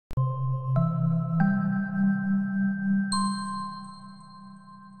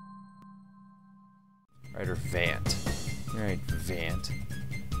Ryder Vant. Alright, Vant.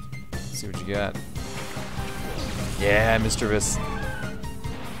 Let's see what you got. Yeah, Mischievous.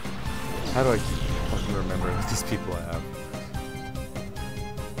 How do I fucking remember what these people have?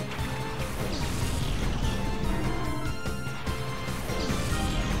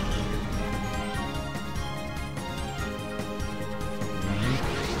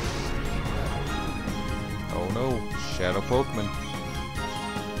 Oh no, Shadow Pokemon.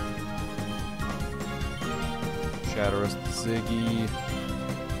 Shadowrust Ziggy.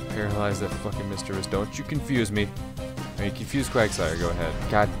 Paralyze that fucking Mischievous. Don't you confuse me. Oh, you confuse Quagsire, go ahead.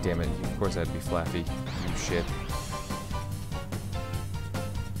 God damn it, of course I had to be Flaffy. You shit.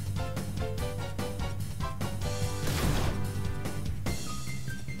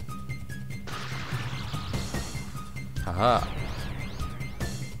 Haha.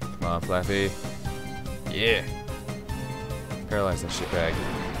 Come on, Flaffy. Yeah. Paralyze that shitbag.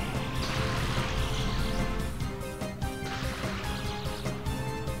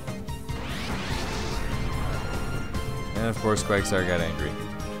 And of course, Quagsire got angry.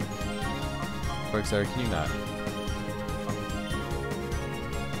 Quagsire, can you not?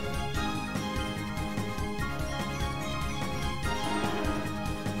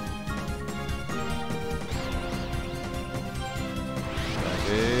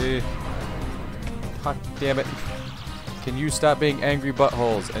 Flaffy. God damn it. Can you stop being angry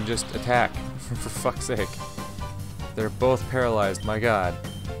buttholes and just attack? For fuck's sake. They're both paralyzed, my god.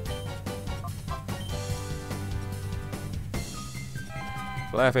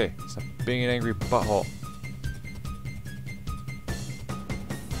 Flaffy, stop being an angry butthole.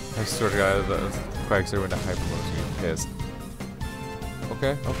 I swear to god, the Quagsire went to hyper mode to get pissed.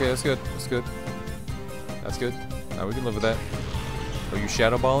 Okay, okay, that's good, that's good. That's good. Now we can live with that. Oh, you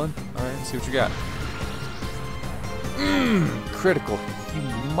shadow balling? Alright, let's see what you got. Critical, you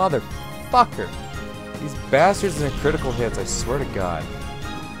motherfucker. These bastards and their critical hits, I swear to god.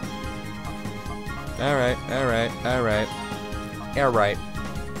 Alright, alright, alright. Alright.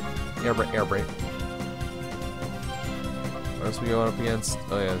 Air break. What else we going up against?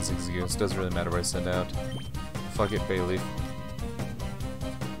 Oh yeah, Zigzagoons. Doesn't really matter what I send out. Fuck it, Bayleaf.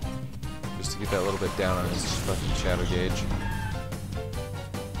 Just to get that little bit down on his fucking shadow gauge.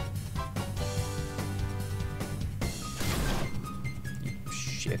 You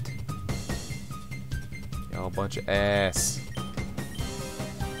shit. Y'all a bunch of ass.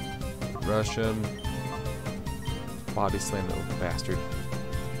 Rush him. Body slam that little bastard.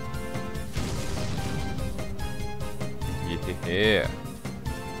 Yeah.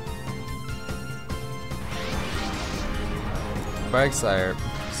 Quagsire,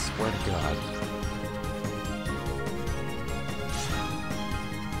 swear to god.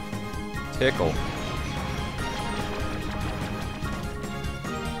 Tickle.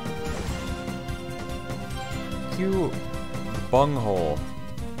 You bunghole.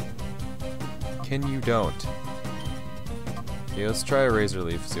 Can you don't? Okay, let's try a Razor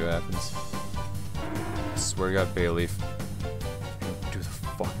Leaf, see what happens. I swear to god, Bayleaf. Do the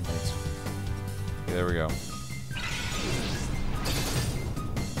fucking Razor Leaf. Okay, there we go.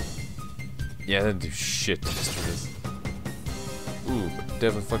 Yeah, that didn't do shit to destroy this. Ooh, but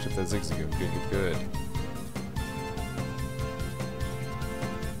definitely fucked up that Zigzagoon. Good, good, good.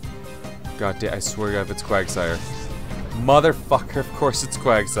 God damn, I swear to god if it's Quagsire. Motherfucker, of course it's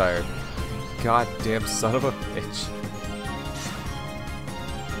Quagsire. Goddamn son of a bitch.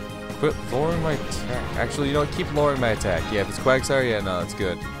 Quit lowering my attack. Actually, you know what? Keep lowering my attack. Yeah, if it's Quagsire, yeah, no, that's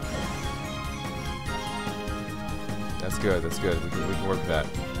good. That's good, that's good. We can work with that.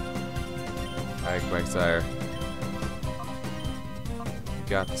 Alright, Quagsire. You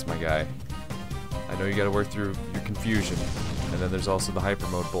got this, my guy. I know you gotta work through your confusion. And then there's also the hyper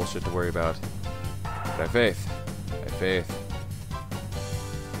mode bullshit to worry about. But I have faith. I have faith.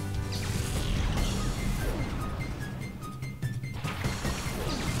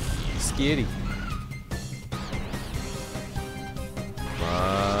 Skitty. Come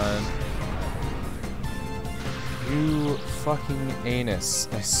on. You fucking anus.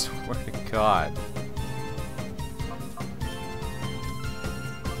 I swear to god.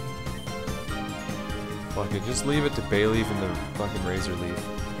 Fuck it, just leave it to Bayleaf and the fucking Razor Leaf.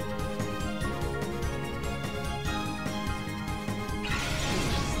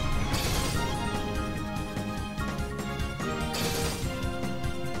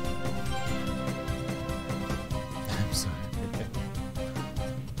 I'm sorry.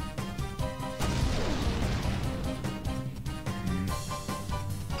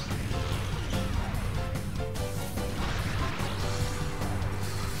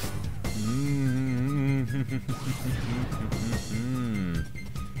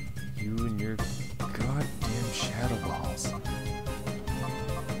 You and your god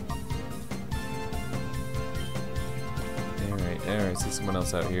see someone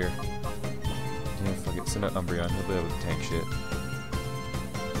else out here. Yeah, fuck it. Send out Umbreon. He'll be able to tank shit.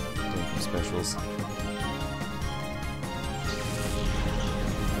 Tank some specials.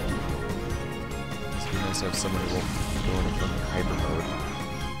 It's be nice to have someone who won't go into fucking hyper mode.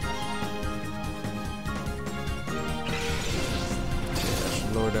 Yeah, I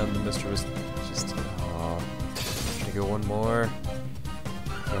should lower down the mischievous. Just, should I go one more?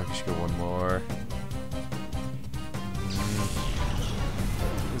 I should go one more.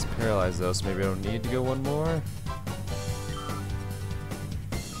 He's paralyzed though, so maybe I don't need to go one more.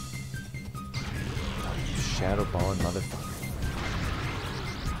 Shadow balling motherfucker.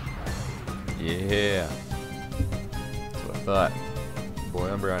 Yeah. That's what I thought. Boy,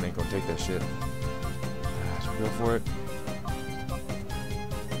 Umbreon ain't gonna take that shit. Should we go for it?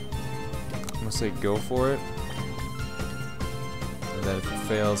 I'm gonna say go for it. And then if it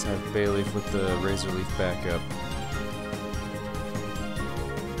fails, have Bayleaf with the Razor Leaf backup.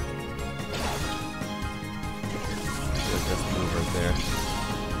 That's the move right there.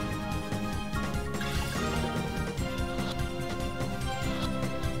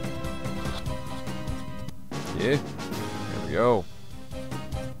 Yeah, there we go.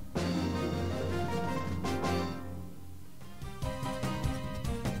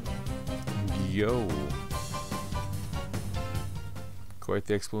 Yo. Quite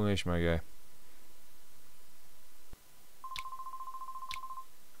the explanation, my guy.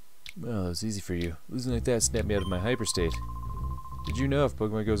 Well, it was easy for you. Losing like that snapped me out of my hyper state. Did you know if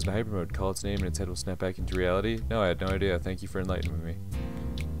Pokemon goes into hyper mode, call its name and its head will snap back into reality? No, I had no idea. Thank you for enlightening me.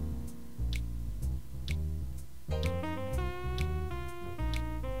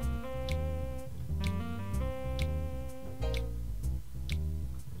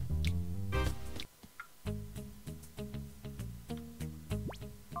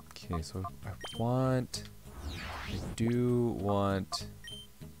 Okay, so I do want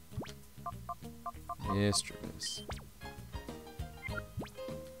Mischievous.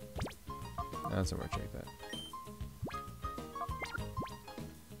 That's not where I check that.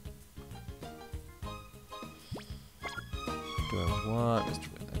 Do I want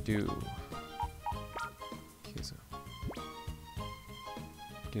Mischievous? I do. Okay, so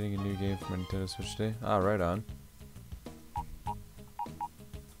getting a new game for my Nintendo Switch today. Ah, right on.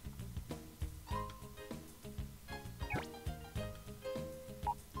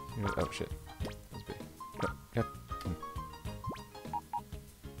 Oh shit. That's B. No, yep.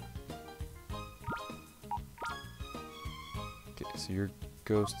 Okay, so you're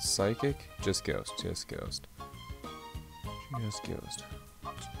Ghost Psychic? Just Ghost. Just Ghost. Just Ghost.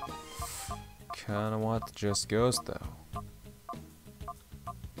 Kinda want the Just Ghost though.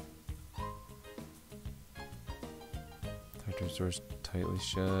 Factory door's tightly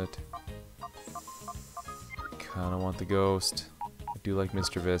shut. Kinda want the Ghost. I do like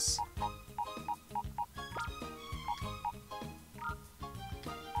Mischievous.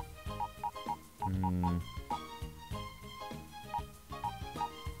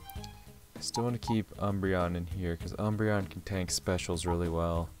 I still want to keep Umbreon in here because Umbreon can tank specials really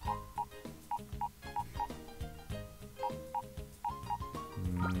well.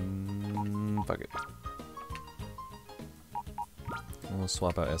 Fuck it. We'll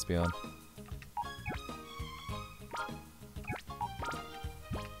swap out Espeon.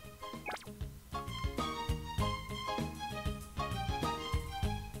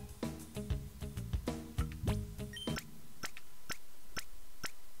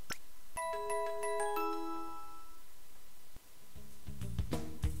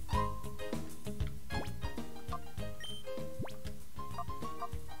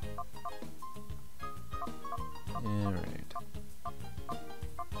 Alright.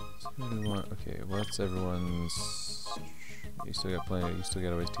 So what do we want? Okay, what's everyone's... You still got plenty, you still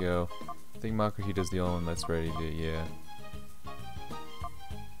got a ways to go. I think Makuhita's the only one that's ready to, yeah.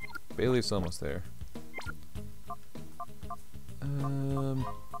 Bayleaf's almost there.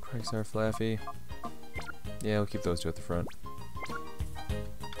 Quagsire, Flaffy. Yeah, we'll keep those two at the front.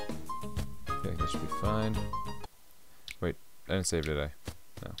 Okay, that should be fine. Wait, I didn't save, did I?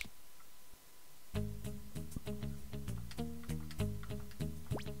 No.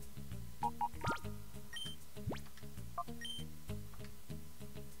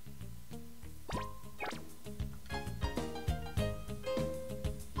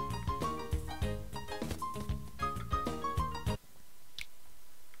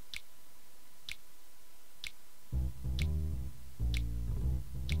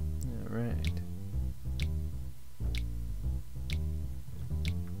 Alright.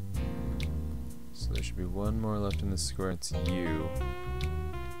 So there should be one more left in this square. It's you.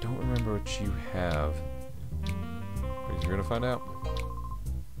 I don't remember what you have. Wait, you're gonna find out?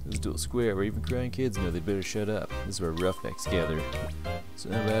 This is Duel Square, where even crying kids know they'd better shut up. This is where roughnecks gather.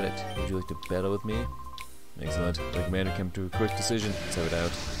 So how about it? Would you like to battle with me? Excellent. The commander come to a quick decision. Let's have it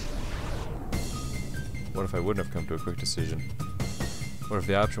out. What if I wouldn't have come to a quick decision? What if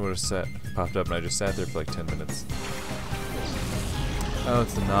the option would have popped up and I just sat there for like 10 minutes? Oh,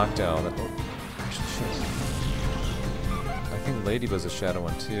 it's the knockdown. That, oh, actually, shit. I think Ladybug's a shadow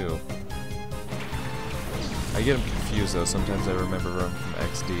one too. I get them confused though. Sometimes I remember them from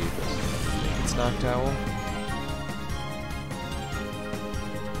XD, but I think it's Noctowl.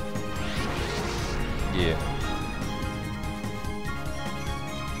 Yeah.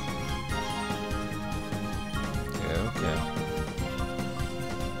 Okay.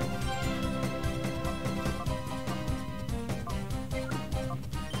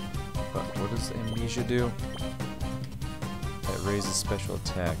 But what does Amnesia do? That raises special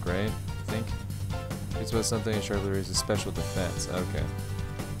attack, right? I think. It's about something and sharply raises special defense. Okay.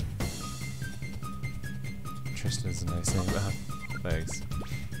 Tristan is a nice name. Thanks.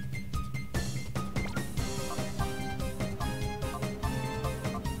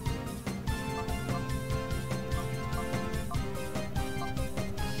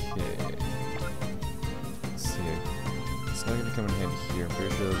 It's not going to come in handy here. I'm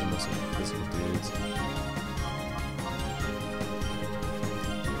pretty sure those are mostly physical dudes.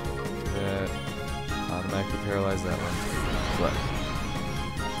 That automatically paralyze that one. What?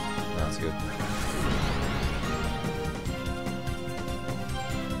 That's good.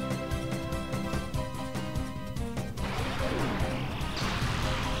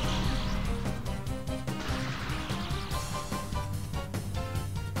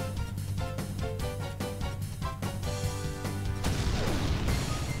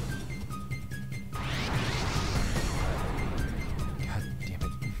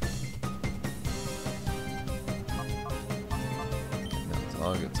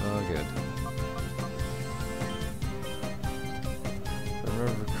 It's all good. If I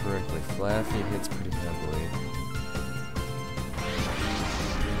remember correctly, Flaffy hits pretty heavily.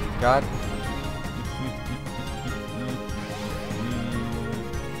 God.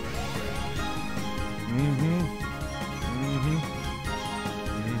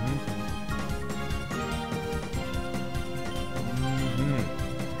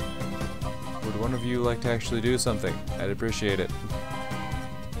 Would one of you like to actually do something? I'd appreciate it.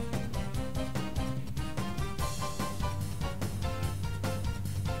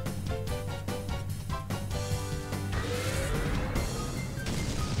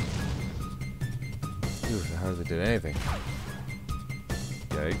 Ooh, I hardly did anything.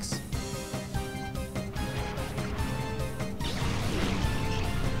 Yikes.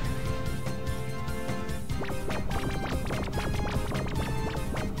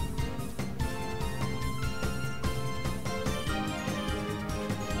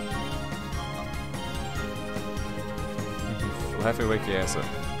 Halfway wake your ass up.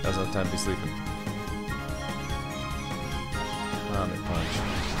 That's not time to be sleeping. Comet Punch.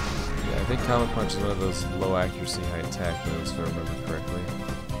 Yeah, I think Comet Punch is one of those low accuracy, high attack moves, if I remember correctly.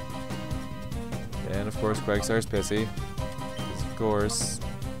 And of course, Quagstar's pissy. Because of course,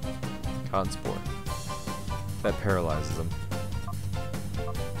 Cotton Spore. That paralyzes him.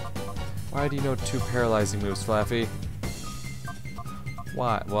 Why do you know 2 paralyzing moves, Flaffy?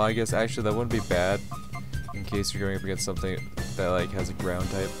 Why? Well, I guess actually that wouldn't be bad. In case you're going up against something that like has a ground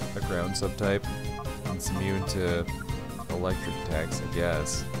type, a ground subtype, and it's immune to electric attacks, I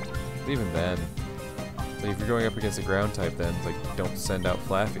guess. But even then, like if you're going up against a ground type, then like don't send out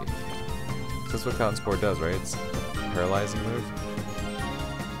Flaffy. So that's what Cotton Spore does, right? It's a paralyzing move.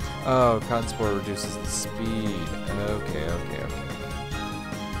 Oh, Cotton Spore reduces the speed. Okay.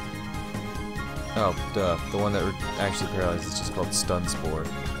 Oh, duh. The one that actually paralyzes is just called Stun Spore.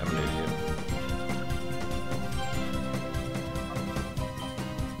 I'm an idiot.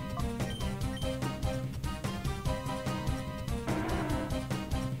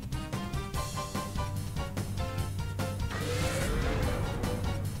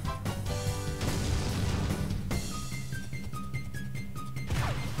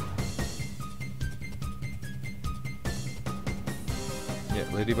 Yeah,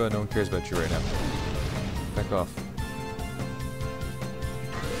 Ladybug, no one cares about you right now. Back off.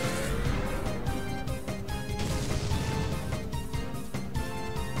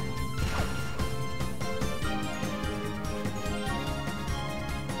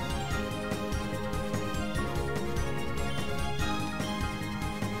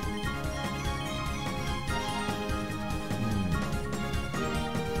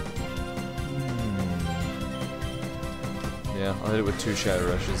 Yeah, I'll hit it with 2 Shadow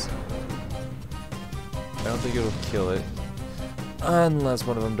Rushes. I don't think it'll kill it. Unless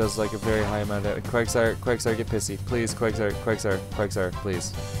one of them does like a very high amount of damage. Quagsire, get pissy. Please, Quagsire,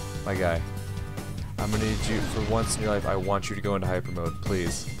 please. My guy. I'm gonna need you, for once in your life, I want you to go into hyper mode.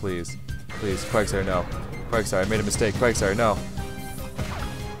 Please, please, please. Quagsire, no. Quagsire, I made a mistake. Quagsire, no.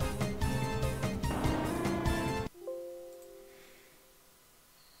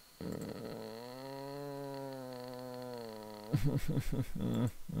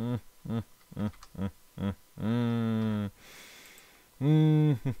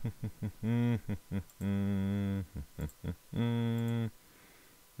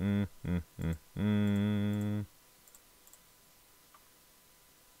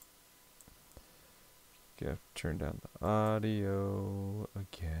 Gotta turn down the audio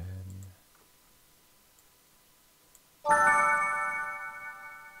again.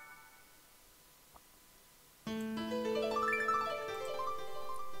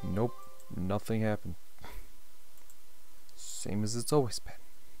 Nope, nothing happened. Same as it's always been.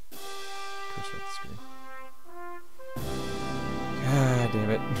 Push that screen. God damn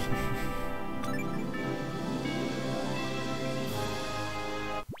it.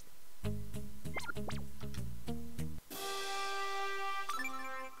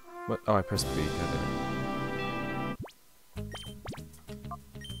 What? Oh, I pressed B. God damn it.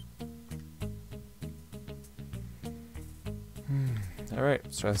 Alright,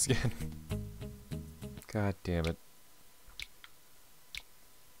 let's try this again. God damn it.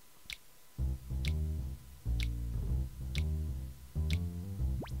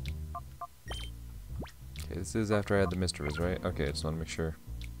 Okay, this is after I had the mysteries, right? Okay, I just want to make sure.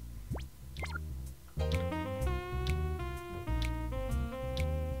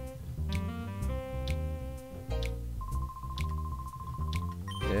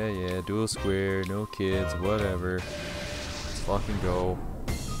 Yeah, Duel Square, no kids, whatever. Let's fucking go.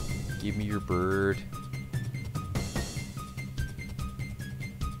 Give me your bird.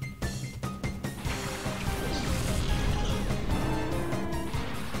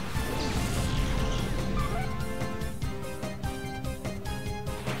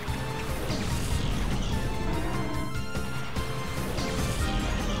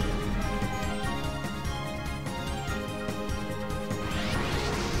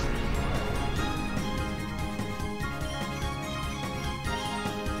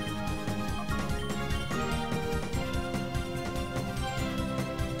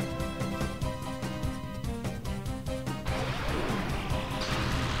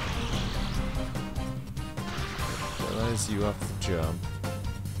 You off the jump.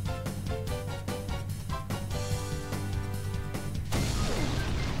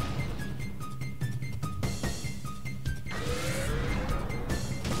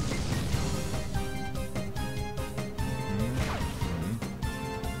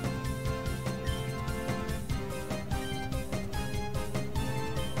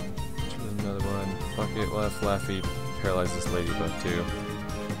 Another one. Fuck it, we'll have Flaffy paralyze this ladybug too.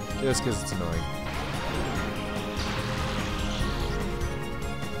 Just because it's annoying.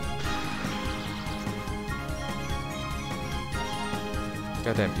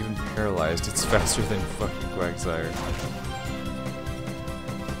 Goddamn, even paralyzed, it's faster than fucking Quagsire.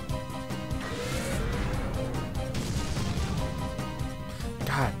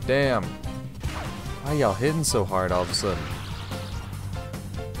 God damn. Why y'all hitting so hard all of a sudden?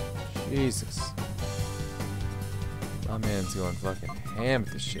 Jesus. My man's going fucking ham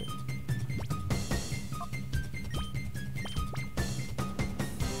at this shit.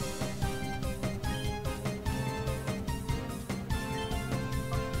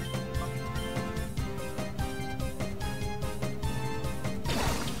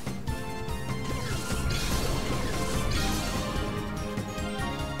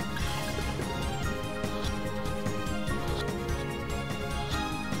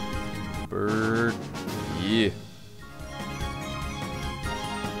 Bird. Yeah.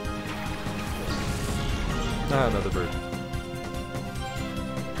 Ah, another bird.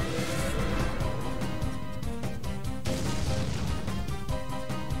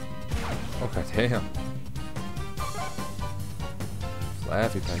 Oh, god damn.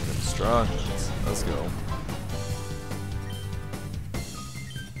 Flaffy packing up strong. Let's go.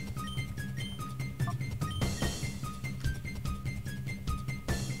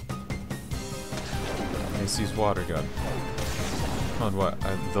 Nice, use water gun. On what?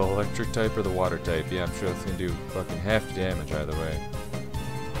 The electric type or the water type? Yeah, I'm sure that's gonna do fucking half the damage either way.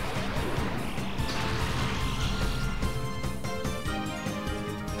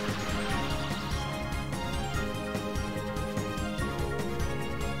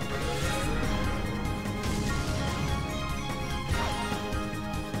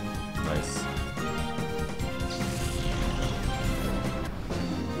 Nice.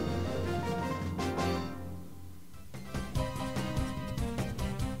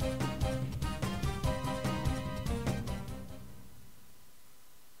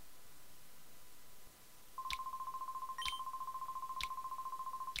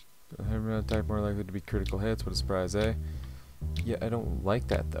 Hammer attack more likely to be critical hits. What a surprise, eh? Yeah, I don't like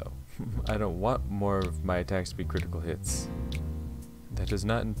that though. I don't want more of my attacks to be critical hits. That does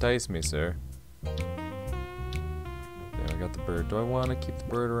not entice me, sir. There, I got the bird. Do I want to keep the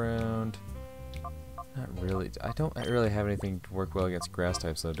bird around? Not really. I don't really have anything to work well against grass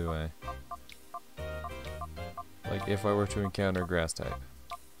types though, do I? Like if I were to encounter a grass type.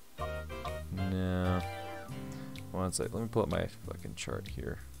 No. One sec. Let me pull up my fucking chart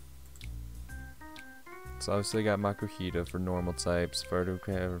here. So obviously I got Makuhita for normal types. If I were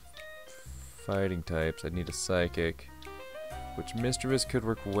to have fighting types, I'd need a psychic, which Mischievous could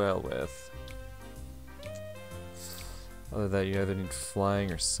work well with. Other than that, you either need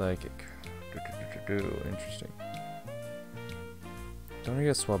flying or psychic. Interesting. Don't I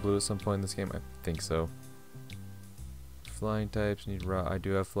get Swablu at some point in this game? I think so. Flying types need raw. I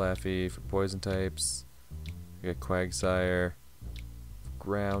do have Flaffy for poison types. I got Quagsire.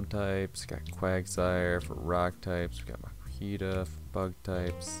 Ground types, got Quagsire. For rock types, we got Makuhita. For bug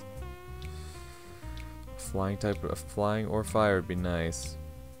types, flying type, flying or fire would be nice.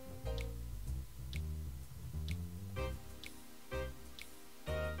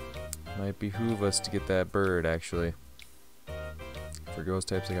 Might behoove us to get that bird actually. For ghost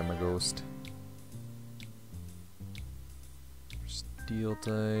types, I got my ghost. For steel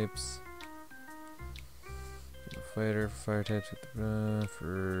types. Fighter. For fire types,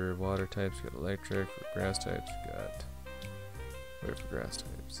 for water types, we got electric. For grass types, we got. Wait for grass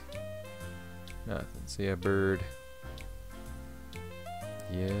types. Nothing. So yeah, bird.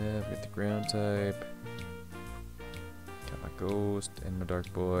 Yeah, we got the ground type. Got my ghost and my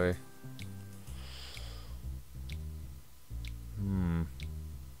dark boy.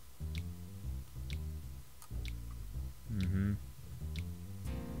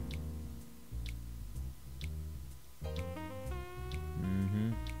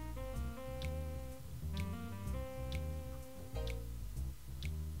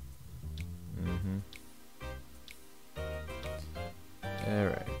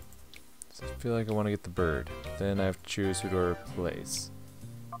 Alright. So I feel like I want to get the bird. Then I have to choose who to replace.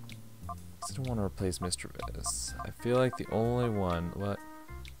 I don't want to replace Mr. Viz. I feel like the only one... What?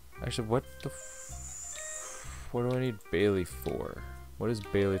 Actually, what do I need Bayleaf for? What is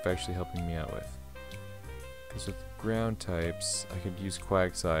Bayleaf actually helping me out with? Because with ground types, I could use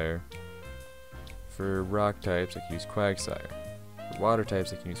Quagsire. For rock types, I could use Quagsire. For water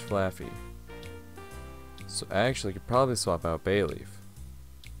types, I can use Flaffy. So actually, I could probably swap out Bayleaf.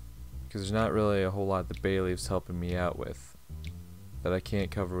 Because there's not really a whole lot that Bayleaf's helping me out with that I can't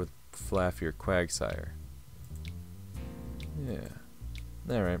cover with Flaffy or Quagsire. Yeah.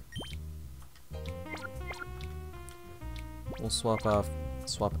 Alright. We'll swap out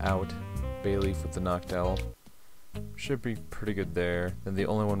Bayleaf with the Noctowl. Should be pretty good there. Then the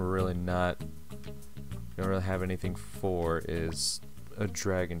only one we're really don't really have anything for is a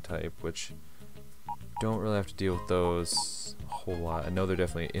dragon type, which don't really have to deal with those a whole lot. I know they're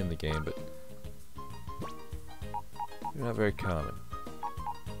definitely in the game, but they're not very common.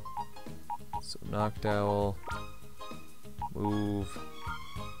 So Noctowl, move.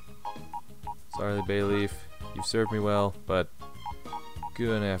 Sorry, the Bayleaf, you've served me well, but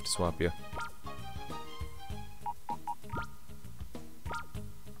gonna have to swap you.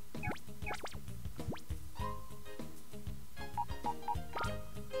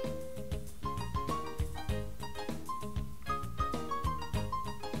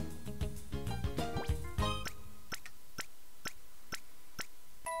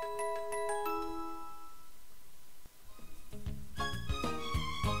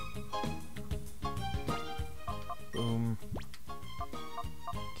 Boom.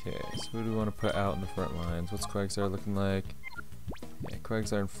 Okay, so who do we want to put out in the front lines? What's Quagsire looking like? Yeah,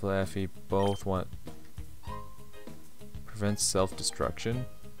 Quagsire and Flaffy both want... Prevents self-destruction?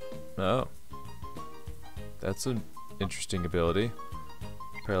 Oh. That's an interesting ability.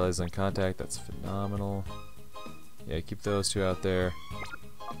 Paralyze on contact, that's phenomenal. Yeah, keep those two out there.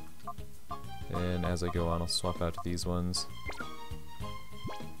 And as I go on, I'll swap out to these ones.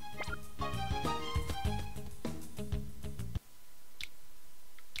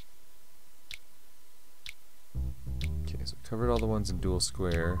 Covered all the ones in Duel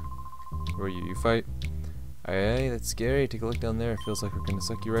Square. Where are you? You fight? Aye, that's scary. Take a look down there. It feels like we're gonna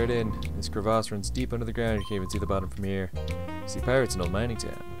suck you right in. This crevasse runs deep under the ground. You can't even see the bottom from here. See pirates in old mining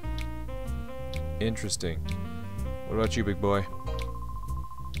town. Interesting. What about you, big boy?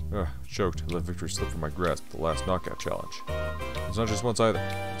 Ugh, choked. I let victory slip from my grasp at the last knockout challenge. It's not just once either.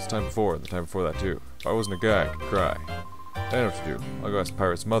 It's the time before, and the time before that too. If I wasn't a guy, I could cry. I know what to do. I'll go ask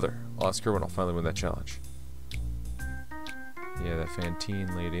Pirate's mother. I'll ask her when I'll finally win that challenge. Yeah, that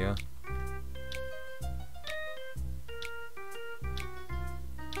Fantine lady, huh?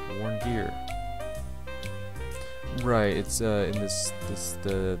 Worn gear. Right, it's in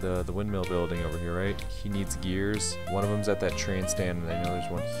the windmill building over here, right? He needs gears. One of them's at that train stand, and I know there's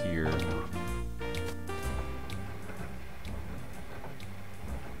one here.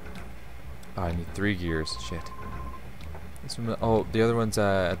 Oh, I need 3 gears. Shit. This one, oh, the other one's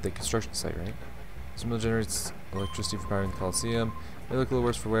at the construction site, right? This windmill generates electricity for powering the Colosseum. May look a little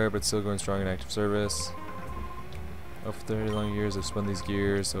worse for wear, but still going strong in active service. Oh, for 30 long years I've spun these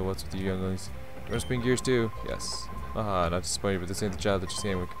gears, so what's with you younglings? Do you want to spin gears too? Yes. Aha, not disappointed, but this ain't the job that you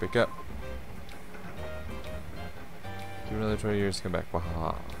saying we can pick up. Give it another 20 years to come back.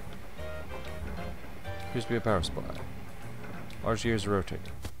 Wahaha. Appears to be a power supply. Large gears are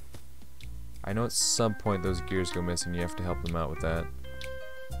rotating. I know at some point those gears go missing, you have to help them out with that.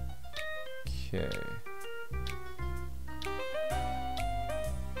 Okay.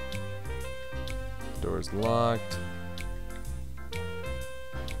 Door's locked.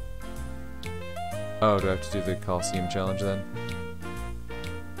 Oh, do I have to do the Colosseum challenge then?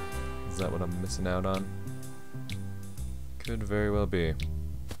 Is that what I'm missing out on? Could very well be.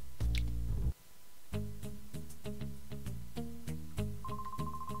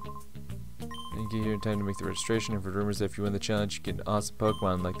 You get here in time to make the registration, and for rumors that if you win the challenge, you get an awesome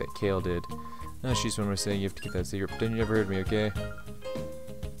Pokemon like that Kale did. No, she's one more saying you have to get that secret, but then you never heard me, okay?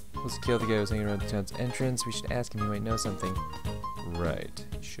 Was Kale the guy who was hanging around the town's entrance? We should ask him, he might know something. Right,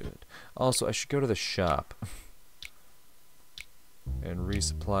 should. Also, I should go to the shop and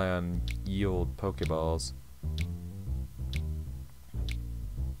resupply on ye old Pokeballs.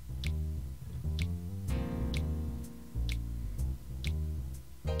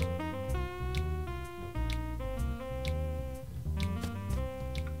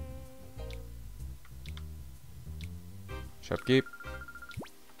 Shopkeep.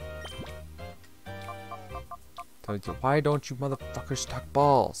 Why don't you motherfuckers stock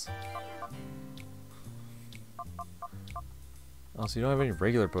balls? Also, you don't have any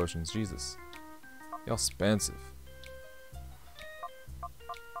regular potions, Jesus. Y'all expensive.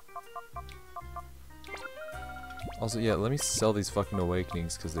 Also, yeah, let me sell these fucking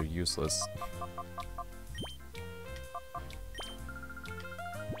awakenings because they're useless.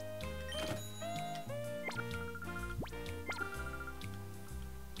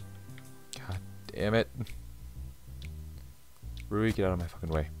 God damn it. Rui, get out of my fucking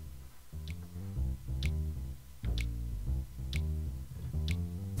way.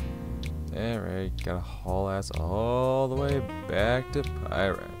 Alright, gotta haul ass all the way back to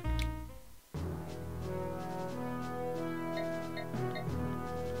Pyrac.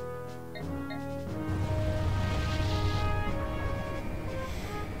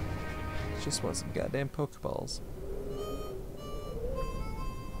 Just want some goddamn Pokeballs.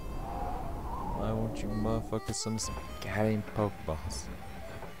 Why won't you motherfuckers some goddamn Pokeballs?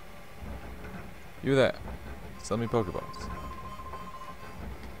 You there. Sell me Pokeballs.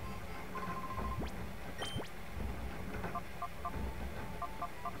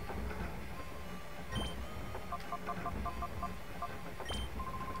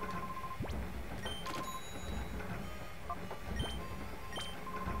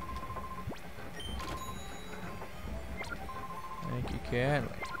 Thank you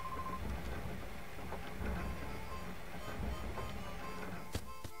kindly.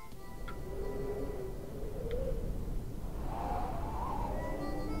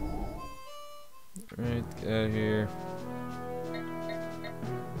 Right, get out of here. All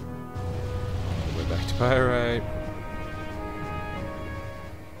the way back to Pyrite.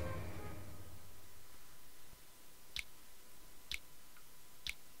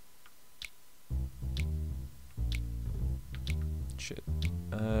 Shit.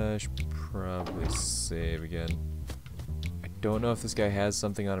 I should probably save again. I don't know if this guy has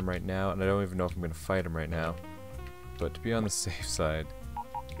something on him right now, and I don't even know if I'm going to fight him right now. But to be on the safe side...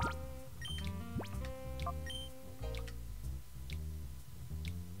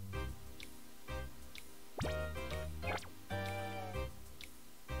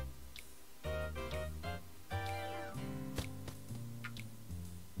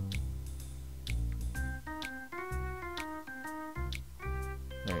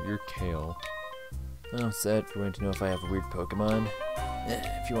 Alright, you're Kale. Oh, sad. You're going to know if I have a weird Pokemon.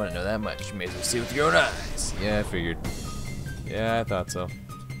 If you want to know that much, you may as well see with your own eyes. Yeah, I figured. Yeah, I thought so.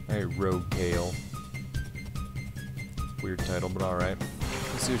 Alright, Rogue Kale. Weird title, but alright.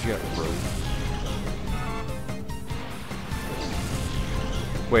 Let's see what you got, Rogue.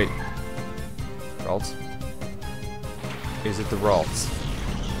 Wait. Ralts? Is it the Ralts?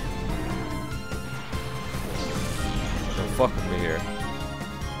 fuck with me here.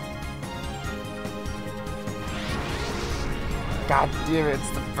 God damn it, it's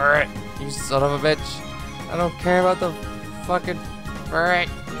the ferret! You son of a bitch! I don't care about the fucking ferret!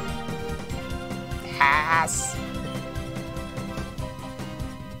 Ass!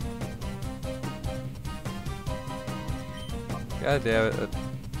 God damn it.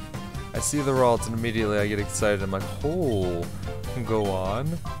 I see the Ralts and immediately I get excited. I'm like, oh, go on.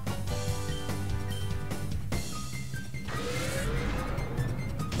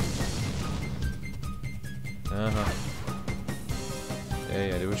 Uh-huh.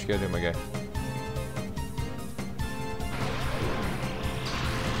 Yeah, do what you gotta do, my guy.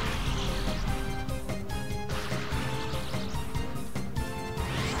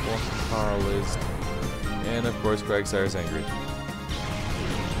 Paralyzed. And of course, Quagsire's angry.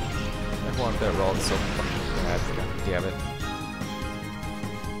 I want that Ralt so fucking bad. God damn it.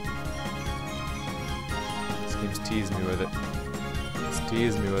 This game's teasing me with it. It's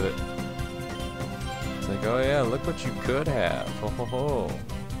teasing me with it. It's like, oh yeah, look what you could have. Ho ho ho.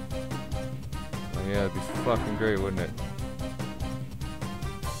 Oh yeah, it'd be fucking great, wouldn't it?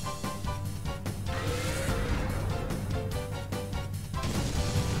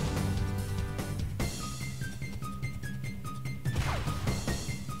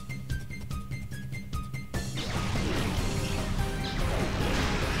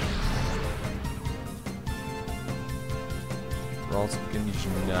 Ralts can you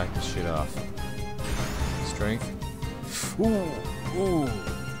should knock this shit off. Strength. Ooh, ooh,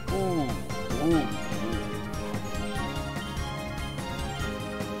 ooh, ooh.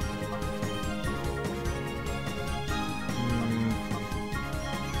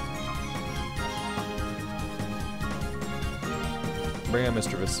 Bring on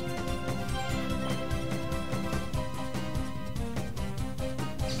Mischievous.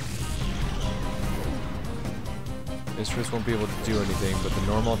 Mischievous won't be able to do anything, but the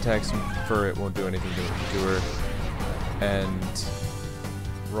normal attacks for it won't do anything to her. And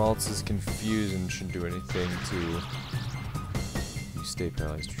Ralts' confusion shouldn't do anything to you stay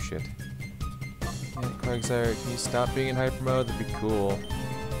paralyzed or shit. Yeah, Quagsire, can you stop being in hyper mode? That'd be cool.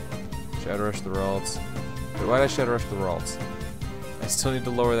 Shadow Rush the Ralts. Wait, why'd I Shadow Rush the Ralts? I still need to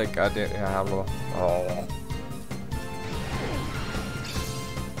lower that goddamn. Oh.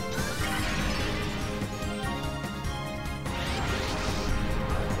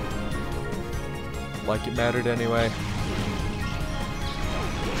 Like it mattered anyway.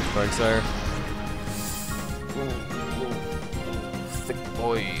 Quagsire. Thick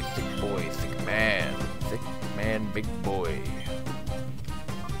boy, thick man. Thick man, big boy.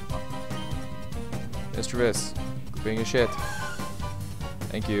 Mischievous, quit being a shit.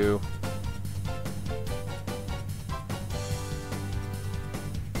 Thank you.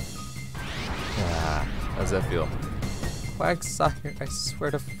 Ah, how's that feel? Quagsire, I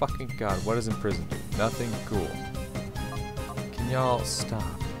swear to fucking God, what does Imprison do? Nothing cool. Can y'all stop?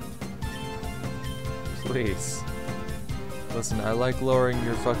 Please. Listen, I like lowering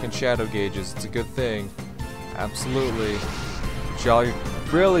your fucking shadow gauges. It's a good thing. Absolutely. But y'all, you're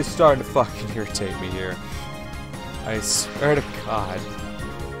really starting to fucking irritate me here. I swear to God.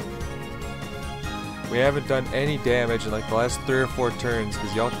 We haven't done any damage in like the last 3 or 4 turns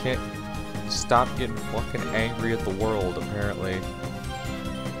because y'all can't stop getting fucking angry at the world, apparently.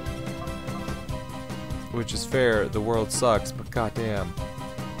 Which is fair, the world sucks, but goddamn.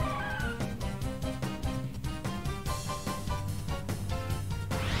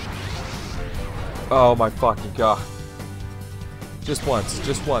 Oh my fucking God. Just once.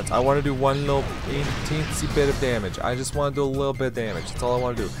 I want to do one little teensy bit of damage. I just want to do a little bit of damage. That's all I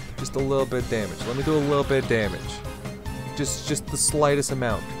want to do. Just a little bit of damage. Let me do a little bit of damage. Just the slightest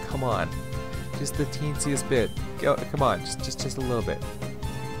amount. Come on. Just the teensiest bit. Go, come on, just a little bit.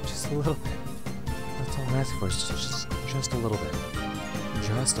 Just a little bit. That's all I'm asking for. Just a little bit.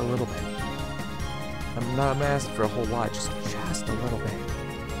 Just a little bit. I'm not asking for a whole lot. Just a little bit.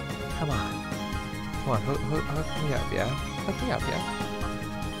 Come on. Come on, hook me up, yeah? Hook me up, yeah?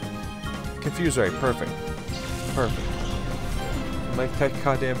 Confuse rate, perfect. Perfect. Make that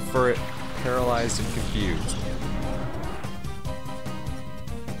goddamn ferret paralyzed and confused.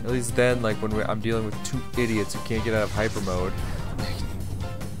 At least then, like when I'm dealing with 2 idiots who can't get out of hyper mode,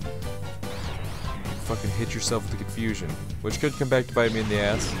 you fucking hit yourself with the confusion, which could come back to bite me in the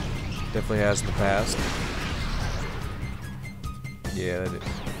ass. Definitely has in the past. Yeah, that did.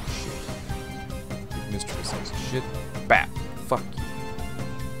 Shit. Mischievous as shit. Bap. Fuck you.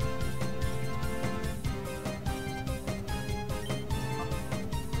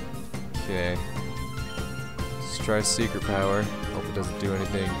 Okay. Let's try secret power. Hope it doesn't do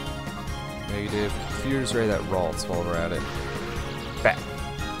anything Negative. Fuse Ray that Ralts while we're at it. Bat.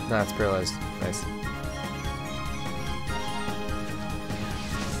 Nah, it's paralyzed. Nice.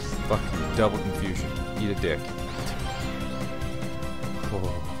 Fucking double confusion. Eat a dick.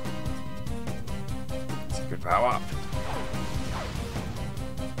 Oh. Secret power.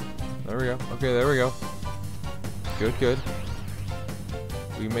 There we go. Okay, there we go. Good, good.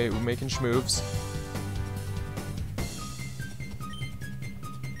 We're making schmoves.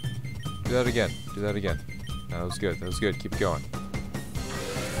 Do that again. Do that again. No, that was good. That was good. Keep going.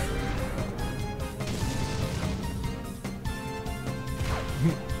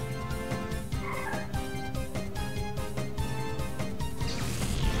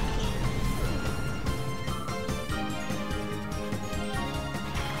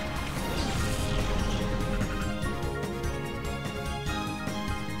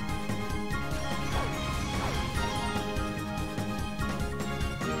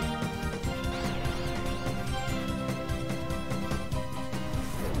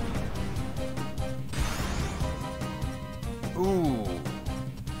 Ooh.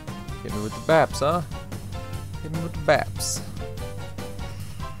 Hit me with the baps, huh? Hit me with the baps.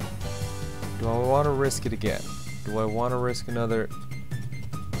 Do I want to risk it again? Do I want to risk another...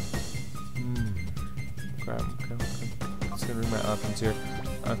 Okay. Just gonna read my options here.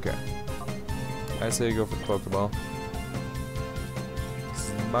 Okay. I say you go for the Pokeball.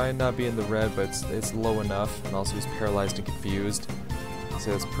 It might not be in the red, but it's low enough. And also he's paralyzed and confused. So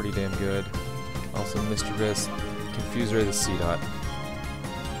that's pretty damn good. Also Mischievous. Confuse Ray the C-Dot.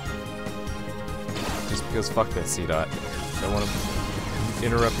 Just because fuck that C-Dot. I don't want him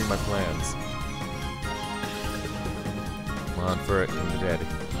interrupting my plans. Come on for it. Come to daddy.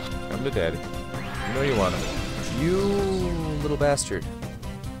 Come to daddy. You know you want him. You little bastard.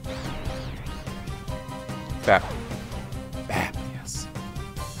 Bap. Bap, yes.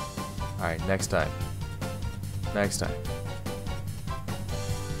 Alright, next time. Next time.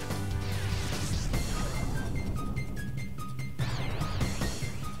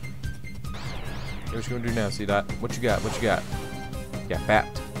 What you gonna do now, C-Dot? What you got? What you got? Yeah,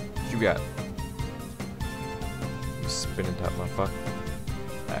 bapped. What you got? You spinning top motherfucker.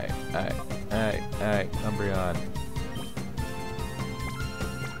 Alright, Umbreon.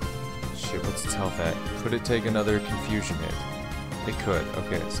 Shit, what's its health at? Could it take another confusion hit? It could.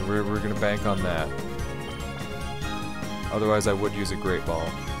 Okay, so we're gonna bank on that. Otherwise I would use a Great Ball.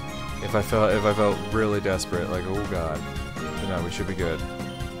 If I felt really desperate, like oh god. But no, we should be good.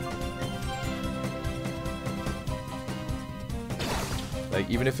 Like,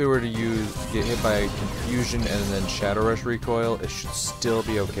 even if it were to get hit by Confusion and then Shadow Rush recoil, it should still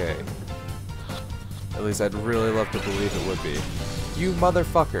be okay. At least I'd really love to believe it would be. You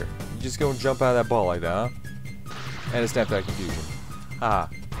motherfucker! You just go and jump out of that ball like that, huh? And it snapped that Confusion. Ah.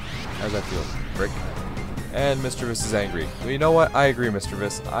 How's that feel? Frick. And Mischievous is angry. Well, you know what? I agree,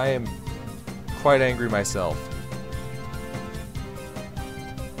 Mischievous. I am quite angry myself.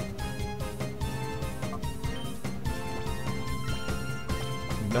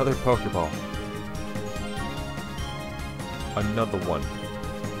 Another Pokeball. Another one.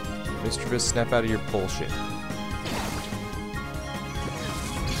 Mischievous, snap out of your bullshit.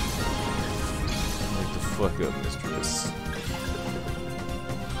 Wake the fuck up, Mischievous.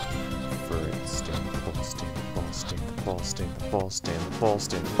 Furry, stand, the ball, stand, the ball, stand, the ball, stand, the ball, stand, the ball,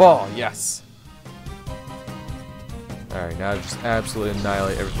 stand, the ball, yes! Alright, now just absolutely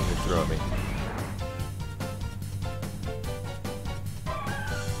annihilate everything they throw at me.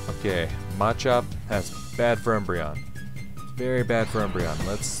 Okay, Machop, that's bad for Umbreon. Very bad for Umbreon.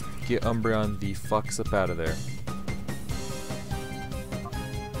 Let's get Umbreon the fucks up out of there.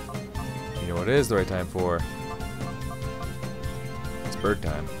 You know what it is the right time for? It's bird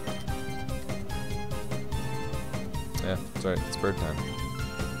time. Yeah, that's right, it's bird time.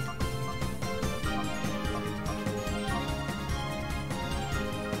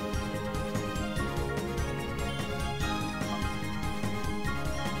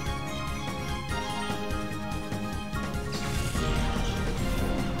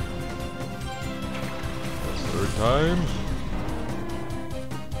 Time.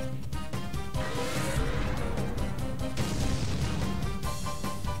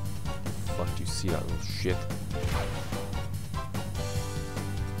 Fuck do you see that little shit?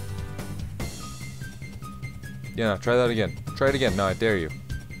 Yeah, no, try that again. Try it again. No, I dare you.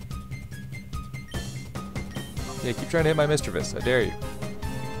 Yeah, keep trying to hit my Mischievous. I dare you.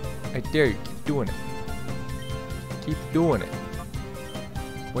 I dare you. Keep doing it. Keep doing it.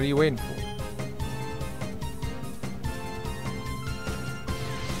 What are you waiting for?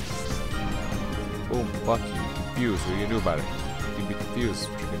 Boom, fuck you. Confused. What are you gonna do about it? You can be confused.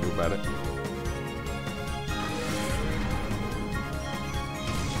 What you can do about it?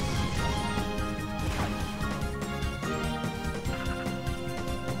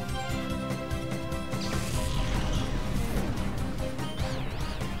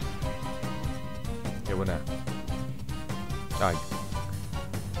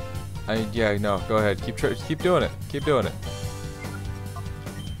 Yeah, no, go ahead. Keep doing it. Keep doing it.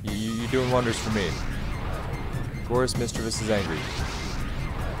 You're doing wonders for me. Of course, Mischievous is angry.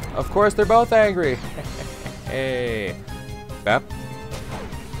 Of course, they're both angry. Hey, Bap.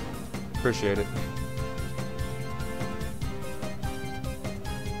 Appreciate it.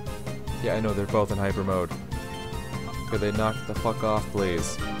 Yeah, I know they're both in hyper mode. Could they knock the fuck off,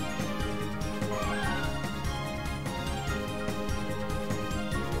 please?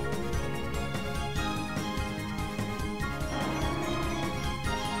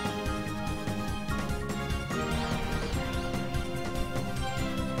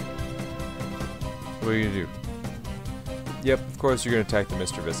 What are you gonna do? Yep, of course you're gonna attack the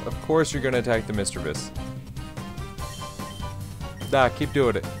Mischievous. Of course you're gonna attack the Mischievous. Nah, keep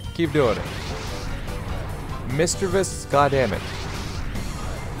doing it. Keep doing it. Mischievous, goddammit.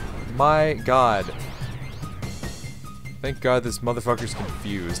 My god. Thank god this motherfucker's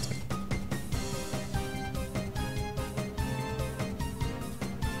confused.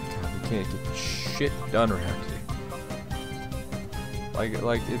 God, we can't get shit done around here.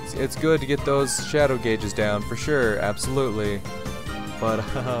 Like it's good to get those shadow gauges down for sure, absolutely. But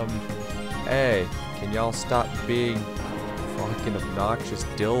hey, can y'all stop being fucking obnoxious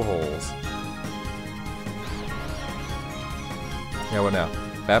dill holes? Yeah, what now?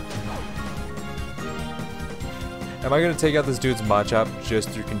 Bap? Am I gonna take out this dude's Machop just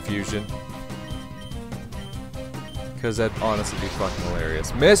through confusion? Because that'd honestly be fucking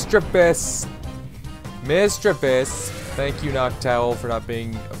hilarious. Mischievous! Mischievous! Thank you, Noctowl, for not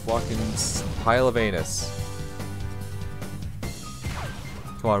being a fucking pile of anus.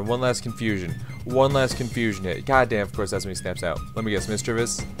 Come on, one last confusion. One last confusion hit. God damn, of course that's when he snaps out. Let me guess,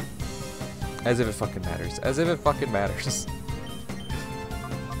 Mischievous? As if it fucking matters. As if it fucking matters.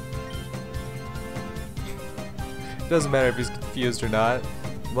 Doesn't matter if he's confused or not.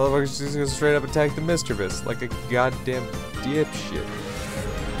 Motherfucker's just gonna straight up attack the Mischievous like a goddamn dipshit.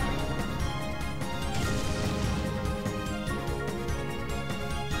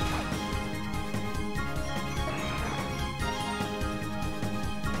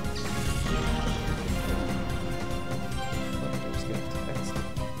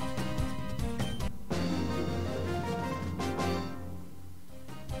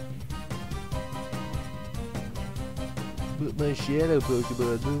 But my shadow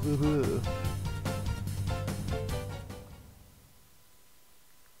Pokemon.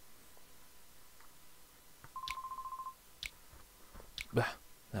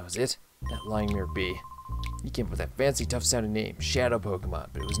 That was it? That lying mirror B. You came up with that fancy, tough sounding name, Shadow Pokemon,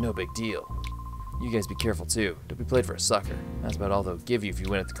 but it was no big deal. You guys be careful too. Don't be played for a sucker. That's about all they'll give you if you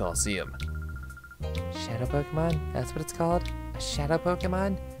win at the Colosseum. Shadow Pokemon? That's what it's called? A Shadow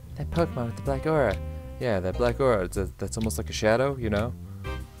Pokemon? That Pokemon with the black aura. Yeah, that black aura, that's almost like a shadow, you know?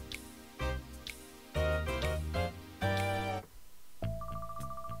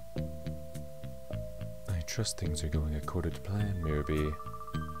 I trust things are going according to plan, Mirabee.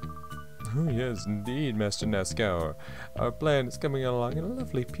 Oh yes, indeed, Master Nascaur. Our plan is coming along in a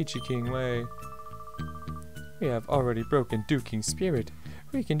lovely Peachy King way. We have already broken Duking's spirit.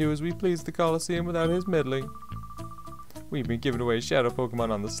 We can do as we please at the Colosseum without his meddling. We've been giving away Shadow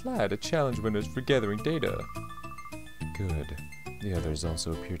Pokemon on the sly to challenge winners for gathering data. Good. The others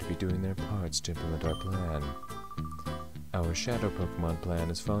also appear to be doing their parts to implement our plan. Our Shadow Pokemon plan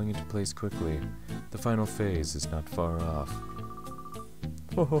is falling into place quickly. The final phase is not far off.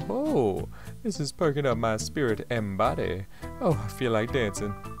 Ho ho ho! This is perking up my spirit and body. Oh, I feel like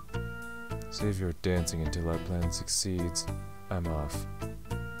dancing. Save your dancing until our plan succeeds. I'm off.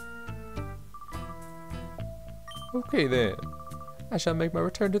 Okay then. I shall make my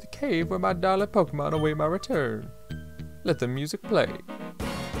return to the cave where my darling Pokemon await my return. Let the music play.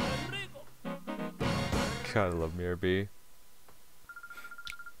 God, I love Mirabee.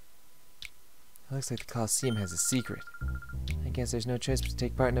 It looks like the Colosseum has a secret. I guess there's no choice but to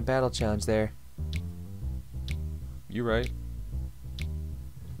take part in a battle challenge there. You right.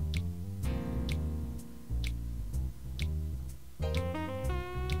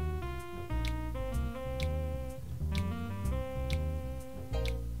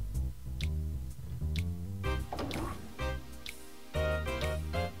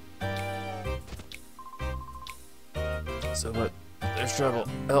 So what? There's trouble.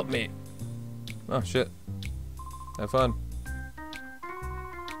 Help me. Oh shit. Have fun.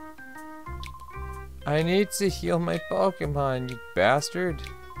 I need to heal my Pokemon, you bastard.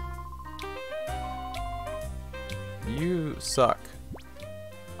 You suck.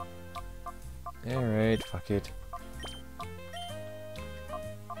 Alright, fuck it.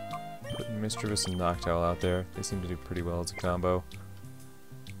 Putting Mischievous and Noctowl out there. They seem to do pretty well as a combo.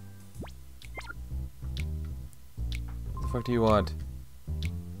 fuck do you want?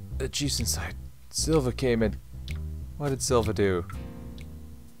 The chief's inside. Silva came in. What did Silva do?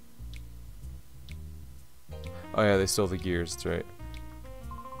 Oh yeah, they stole the gears, that's right.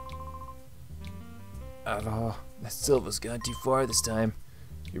 Oh, that Silva's gone too far this time.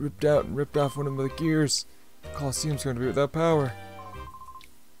 He ripped out and ripped off one of the gears. The Colosseum's going to be without power.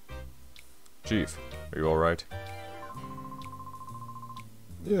 Chief, are you alright?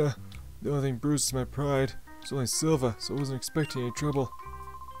 Yeah, the only thing bruised is my pride. It's only Silva, so I wasn't expecting any trouble.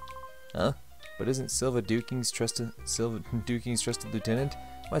 Huh? But isn't Silva Duking's trusted lieutenant?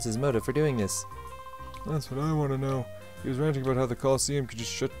 What's his motive for doing this? That's what I want to know. He was ranting about how the Colosseum could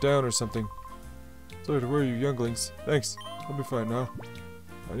just shut down or something. Sorry to worry you younglings. Thanks. I'll be fine now.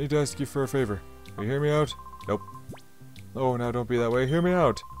 I need to ask you for a favor. Will you hear me out? Nope. Oh, now don't be that way. Hear me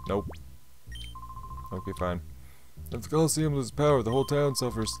out. Nope. Okay, fine. If the Colosseum loses power, the whole town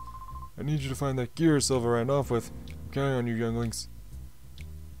suffers. I need you to find that gear Silva ran off with. I'm counting on you, younglings.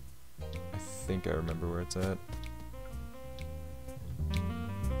 I think I remember where it's at.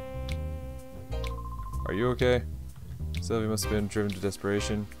 Are you okay? Sylvie must have been driven to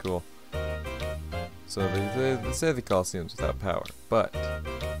desperation. Cool. So they say the Colosseum's without power, but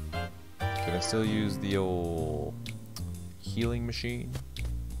can I still use the old healing machine?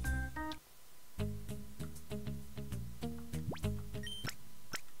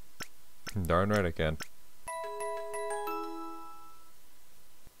 Darn right I can.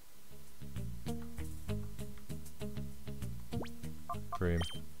 Cream.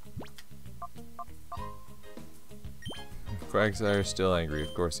 Quagsire's still angry,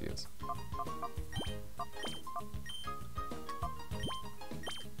 of course he is.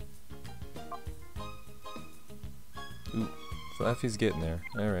 Ooh, Flaffy's getting there.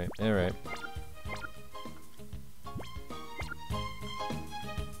 Alright, alright.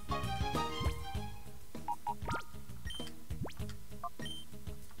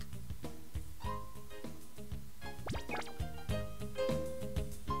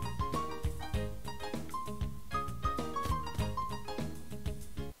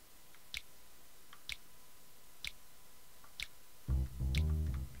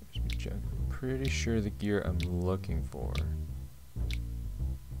 Pretty sure the gear I'm looking for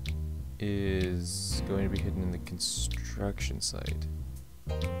is going to be hidden in the construction site.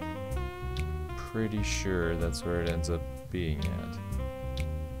 Pretty sure that's where it ends up being at,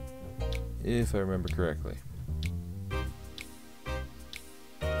 if I remember correctly.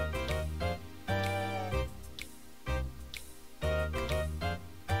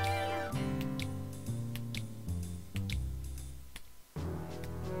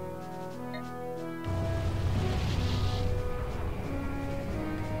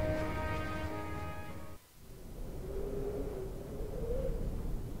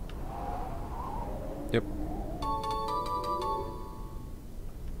 Yep.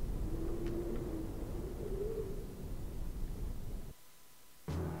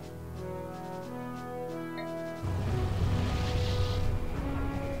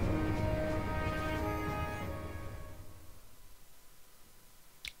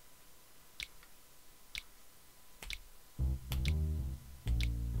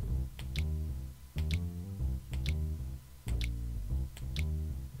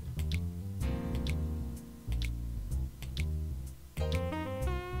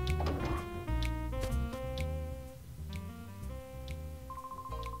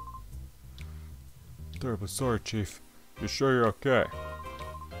 Terribly sorry, Chief. You sure you're okay?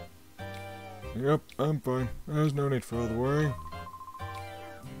 Yep, I'm fine. There's no need for all the worrying.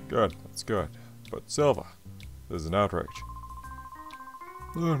 Good, that's good. But Silva, this is an outrage.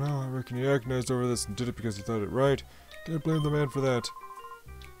 Oh no, I reckon he agonized over this and did it because he thought it right. Can't blame the man for that.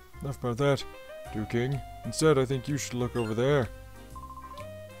 Enough about that, Dew King. Instead, I think you should look over there.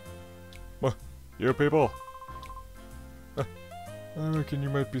 What? You people? I reckon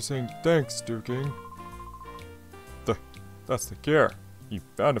you might be saying thanks, Dew King. That's the gear. You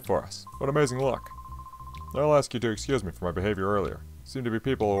found it for us. What amazing luck. I'll ask you to excuse me for my behavior earlier. You seem to be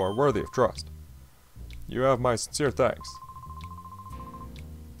people who are worthy of trust. You have my sincere thanks.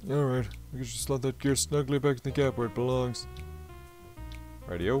 Alright, I can just slot that gear snugly back in the gap where it belongs.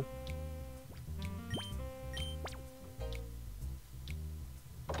 Radio.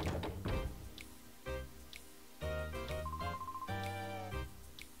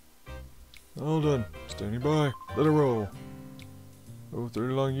 All done. Standing by. Let it roll. Oh,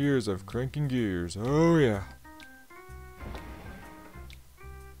 30 long years of cranking gears. Oh, yeah.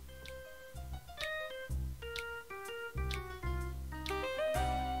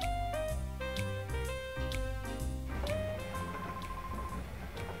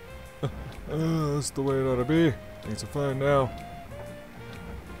 That's the way it ought to be. Things are fine now.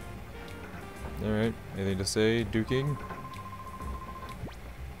 Alright, anything to say, Duking?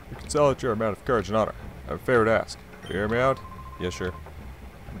 You can tell that you're a man of courage and honor. I have a favor to ask. Will you hear me out? Yes, sure.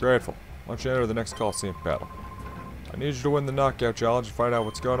 I'm grateful. Why don't you enter the next Colosseum battle? I need you to win the knockout challenge and find out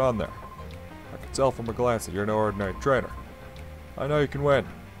what's going on there. I can tell from a glance that you're no ordinary trainer. I know you can win.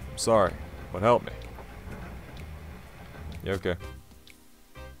 I'm sorry, but help me. Yeah, okay.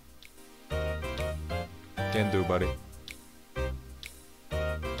 Can do, buddy.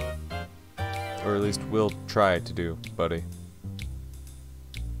 Or at least we'll try to do, buddy.